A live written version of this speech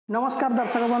नमस्कार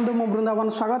दर्शक बंधु मु वृंदावन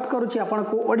स्वागत करुच्ची आपण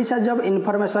को Odisha job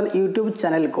information YouTube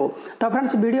channel को। तो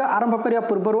फ्रेंड्स वीडियो आरंभ करने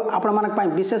पूर्व आपण मानक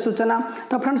विशेष सूचना।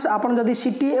 तो फ्रेंड्स आपण जदि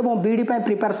सिटी एवं बीडी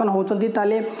प्रिपरेशन होचंती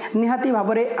ताले निहाती भाव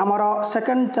में आमर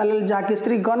सेकंड चैनल जहाँकि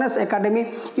Shri Ganesh academy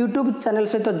YouTube channel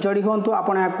सहित जोड़ी हूँ।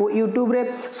 आपण यहाँ यूट्यूब रे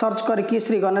सर्च करके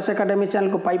श्री गणेश एकेडमी चैनल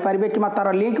को पाइपर कि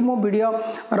तार लिंक मु वीडियो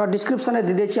डिस्क्रिप्शन में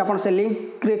दे आपण से लिंक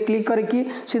क्लिक करके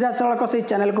सीधा सड़क से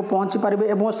चैनल को पहुँची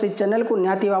पारे और से चैनल को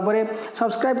निहाती भाव में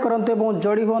सब्सक्राइब करंतु एवं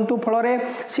जोड़ी हूँ। फल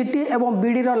सिटी एवं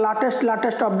बीडी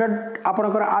लाटेस्ट अपडेट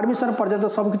आपनकर एडमिशन पर्यंत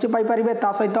सबकिछि पाई परिबे।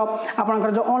 ता सहित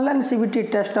आपनकर जो ऑनलाइन सीबीटी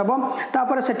टेस्ट हबो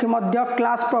तापर सेठी मध्य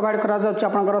क्लास प्रोवाइड करा जाउछि।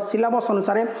 आपनकर सिलेबस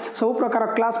अनुसार सब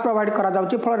प्रकार क्लास प्रोवाइड करा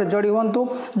जाउछि। फल जोड़ी हूँ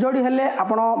जोड़ी हेले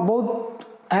आपण बहुत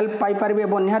हेल्प पाइपर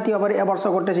निहाती भाव में ए वर्ष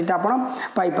गोटे सीट आप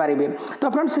पाइपर। तो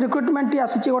फ्रेंड्स रिक्रुटमेंट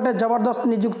आसी गोटे जबरदस्त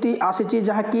निजुक्ति आसी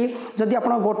जहाँकि जदि आप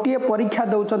गोटे परीक्षा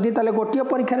दौरान ताले गोटे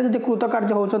परीक्षा जब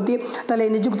कृतकार्य होती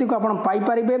निजुक्ति को आप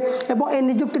पाइपर। ए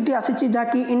निजुक्ति आसी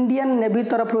जहाँकि इंडियन नेवी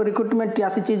तरफ रिक्रुटमेंट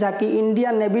आसी जहाँकि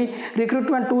इंडियन नेवी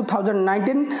रिक्रुटमेंट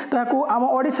 2019। तो यहाँ आम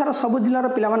ओडिशार सब जिलार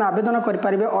पिला आवेदन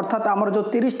करेंगे। अर्थात आमर जो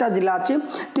 30टा जिला अच्छी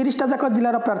 30टा जाक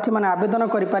जिलार प्रार्थी मैंने आवेदन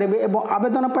करेंगे।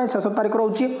 आवेदन शेष तारीख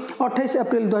रोचे 28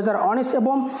 एप्रिल 2019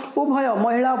 एवं उभय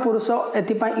महिला और पुरुष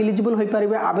एथिपाई इलिजिबल हो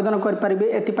पारे आवेदन करेंगे।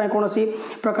 एथिपाई कौन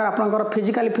प्रकार आपंकर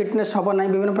फिजिकल फिटनेस हम ना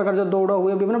विभिन्न प्रकार जो दौड़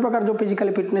हुए विभिन्न प्रकार जो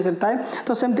फिजिकल फिटनेस होता है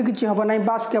तो सेमती किसी हम ना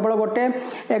बास केवल गोटे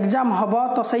एग्जाम हम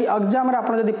तो सही एग्जाम आप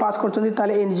पास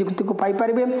कर निजुक्ति को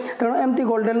पाइपर। तेणु एमती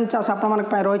गोल्डन चांस आप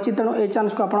रही तेणु ये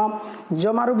चांस को आप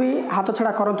जमारू भी हाथ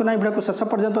छड़ा करूँ ना वीडियो को शेष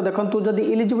पर्यंत देखूँ। जदि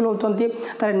इलिजिबल होती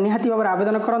निहाती भाव में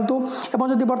आवेदन करूँ और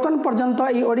जदि बर्तमान पर्यंत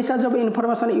ये Odisha job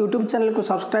information YouTube channel को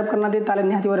सब्सक्राइब करना दी ताले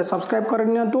निहाती भाव में सब्सक्राइब कर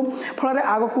नियंतु। फल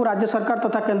आग को राज्य सरकार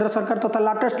तथा केंद्र सरकार तथा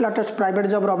लाटेस्ट प्राइवेट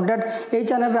जॉब अपडेट यही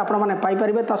चैनल आप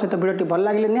पाइपर। सहित वीडियो भल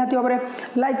लगे निहाती भाव में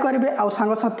लाइक करेंगे और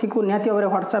सांगसाथी को निहाती भाव में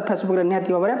व्हाट्सएप फेसबुक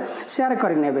निहाती भाव में शेयर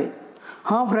करने।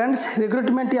 हाँ फ्रेंड्स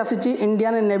रिक्रुटमेंट आसी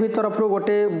इंडियन नेवी तरफ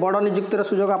गोटे बड़ निजुक्तिर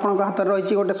सुजोग आपण हाथ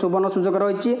रही गोटे सुवर्ण सुजोग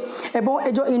रही।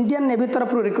 ये जो इंडियन नेवी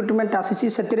तरफ रिक्रुटमेंट आसी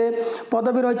से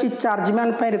पदवी रही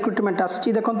चार्जमैन रिक्रुटमेंट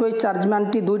आसी। देखो ये चार्जमैन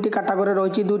टी दुईटी कैटेगरी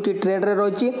रही दुईटी ट्रेड रे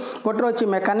रही गोटे रही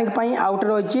मेकानिक आउट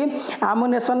रही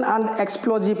आमुनेशन एंड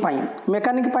एक्सप्लोजिव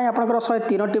मेकानिक आपंकर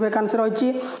 103टी वैकेंसी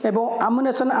रही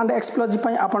आमुनेशन एंड एक्सप्लोजिव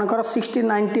आपंकर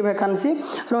 69टी वैकेंसी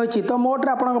रही। तो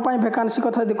मोटे आपंप वैकेंसी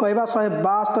कथा कहवा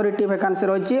 172टी वैकेंसी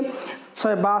रही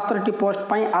 172टी पोस्ट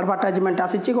पर एडवर्टाइजमेंट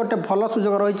आसी गोटे भल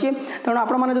सुजोग रही। तेणु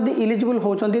आपने इलिजिबल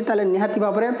होती निहाती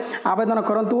भाव में आवेदन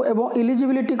करूँ। और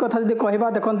इलिजिबिलिटी कथा जब कहवा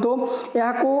देखो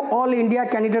यहाँ ऑल इंडिया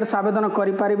कैंडिडेट्स आवेदन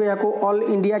करेंगे। यहाँ ऑल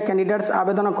इंडिया कैंडिडेट्स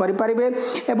आवेदन करेंगे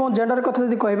और जेंडर कथा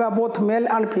जब कहवा both male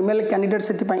and female candidate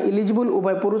से इलिजिबल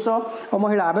उभय पुरुष और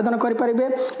महिला आवेदन करेंगे।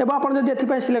 और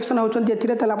आपड़ सिलेक्शन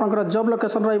होती आप job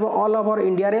location all over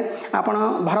India रे आप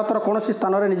भारतर कौन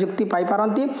स्थान में निजुक्ति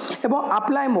पाइपारती।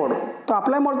 अप्लाई मोड तो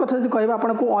अप्लाई मोड कथा जब कह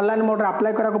आपको ऑनलाइन मोड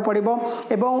अप्लाई करा पड़ो।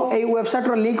 और ये वेबसाइट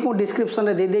लिंक मुझे डिस्क्रिप्शन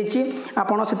में देदेछि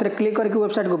आपड़ से क्लिक करके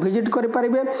वेबसाइट को विजिट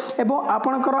करेंगे। और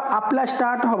आपणकर अप्लाई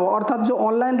स्टार्ट हम अर्थात जो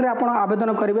ऑनलाइन रे आप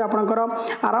आवेदन करेंगे आपणकर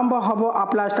आरंभ हम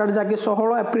अप्लाई स्टार्ट जहाँकि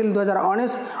 16 एप्रिल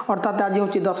 2019 अर्थात आज हूँ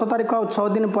 10 तारीख और 6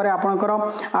 दिन पर आपणकर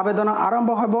आवेदन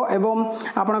आरंभ हम। और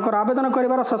आपणकर आवेदन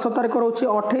कर शेष तारीख रोचे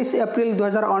 28 एप्रिल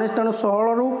 2019। तेणु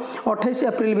 16 रु 28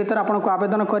 एप्रिल भितर आपको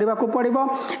आवेदन करने को पड़ो।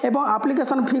 एवं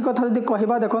एप्लिकेशन फी कथा जब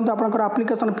कहवा देखो आपंकर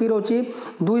एप्लिकेशन फी रोची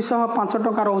 205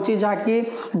 टंका रोची जहाँकि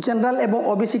जनरल एवं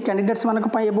ओबीसी कैंडिडेट्स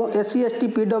मानक एससी एसटी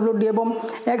पीडब्ल्यूडी एवं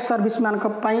एक्स सर्विस मानक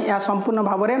यह संपूर्ण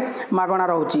भाव में मागणा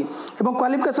रोची।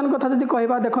 क्वालिफिकेशन कथा जब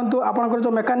कहवा देखो आपंकर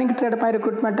जो मेकानिक ट्रेड पर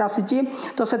रिक्रुटमेंट आसी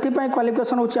तो से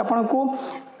क्वालिफिकेशन होची आपको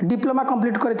डिप्लोमा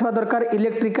कंप्लीट करथिबा दरकार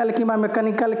इलेक्ट्रिकल कि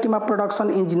मेकानिकल कि प्रोडक्शन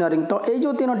इंजीनियरिंग। तो ये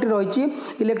जो तीनोटी रही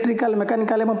इलेक्ट्रिकल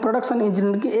मेकानिकल और प्रोडक्शन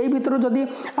इंजीनियरिंग यही भितर जदि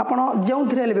आप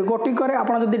जो गोटिक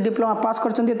आप डिप्लोमा पास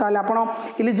कर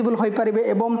इलिजिबल हो पारे।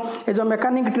 और ये जो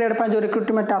मेकानिक ट्रेड पर जो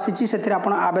रिक्रुटमेंट आसी से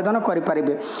आवेदन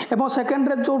करेंगे। और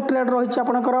सेकेंड जो ट्रेड रही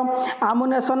आपंकर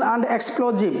आमुनेशन एंड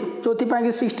एक्सप्लोजिव जो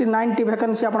 69टी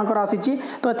वैकेंसी आपंकर आसी।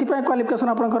 तो ये क्वालिफिकेशन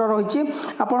आपंकर रही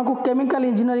आपको केमिकल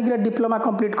इंजीनियरिंग रे डिप्लोमा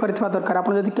कंप्लीट करथिबा दरकार।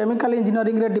 आप जदि केमिकल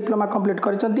इंजीनियरिंग रे डिप्लोमा कंप्लीट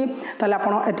करचंती ताले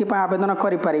आपण एथिपा आवेदन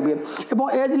करि परिबे।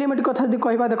 एवं एज लिमिट कथा जदि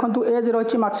कहबा देखंतु एज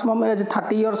रही मैक्सिमम एज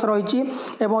 30 इयर्स रही।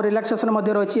 एवं रिलैक्सेशन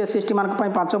मध्य रही एससी एसटी मानक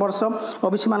 5 वर्ष वर्ष,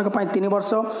 ओबीसी मान 3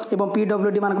 वर्ष और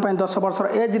पीडब्ल्यूडी मान 10 वर्ष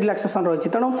एज रिलैक्सेशन रही।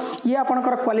 तेणु ये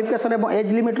आपंकर क्वालिफिकेशन और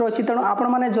एज लिमिट रही। तेणु आपण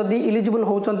मैंने जदि इलिजिबल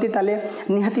होती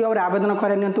निहाती भाव में आवेदन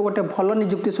कर गोटे भल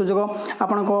निजुक्ति सुजोग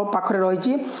आपण पाखे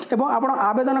रही। आप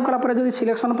आवेदन कलापर जब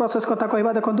सिलेक्शन प्रोसेस कथा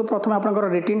कहवा देखो प्रथम आप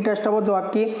रिटिन टेस्ट हम जो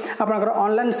कि आपंकर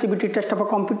ऑनलाइन सीबीटी टेस्ट हम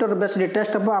कंप्यूटर बेस्ड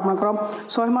टेस्ट हम आपंकर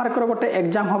 100 मार्कर गोटे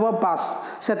एग्जाम हम पास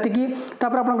से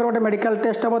गोटे मेडिकल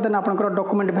टेस्ट हम देन आपंकर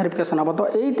डॉक्यूमेंट वेरिफिकेशन हम। तो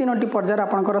यही 3टी पर्यायर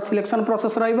आपंकर सिलेक्शन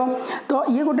प्रोसेस रहिबो। तो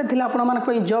ये गोटे थिला आपण मानक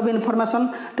जॉब इनफॉरमेशन।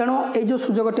 तेणु ये जो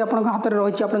सुजोगटी आपन हाथ में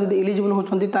रही आप इलिजिबल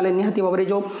होती निहाती भाव में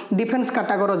जो डिफेन्स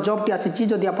कैटेगरी जॉबटी आसी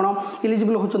जदि आप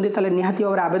इलिजिबल होती निहाती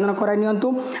भाव में आवेदन कराई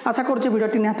नियंतु। आशा करुच्चे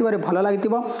भिडियोटी निहाती भाव भल लगी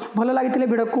भल लगी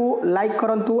भिडियो को लाइक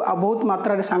करूँ आ बहुत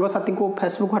मात्रा में सांगसाथी को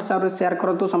फेसबुक व्हाट्सएप शेयर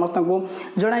करूँ समस्त को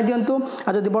जन दिंतु।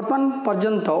 आ जब बर्तमान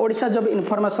पर्यंत Odisha job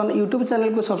information YouTube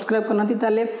channel को सब्सक्राइब करना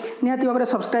निहाती भाव में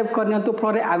सब्सक्राइब करनी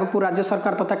फल आगक राज्य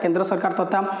सरकार तथा केंद्र सरकार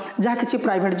तथा जहाँ किसी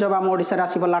प्राइवेट जॉब आम ओडिशा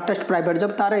आसब लाटेस्ट प्राइवेट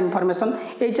जॉब तार इनफॉरमेशन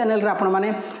यही चैनल रे आपण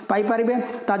माने पाई परिबे।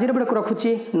 आज भिडियो को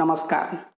रखुची नमस्कार।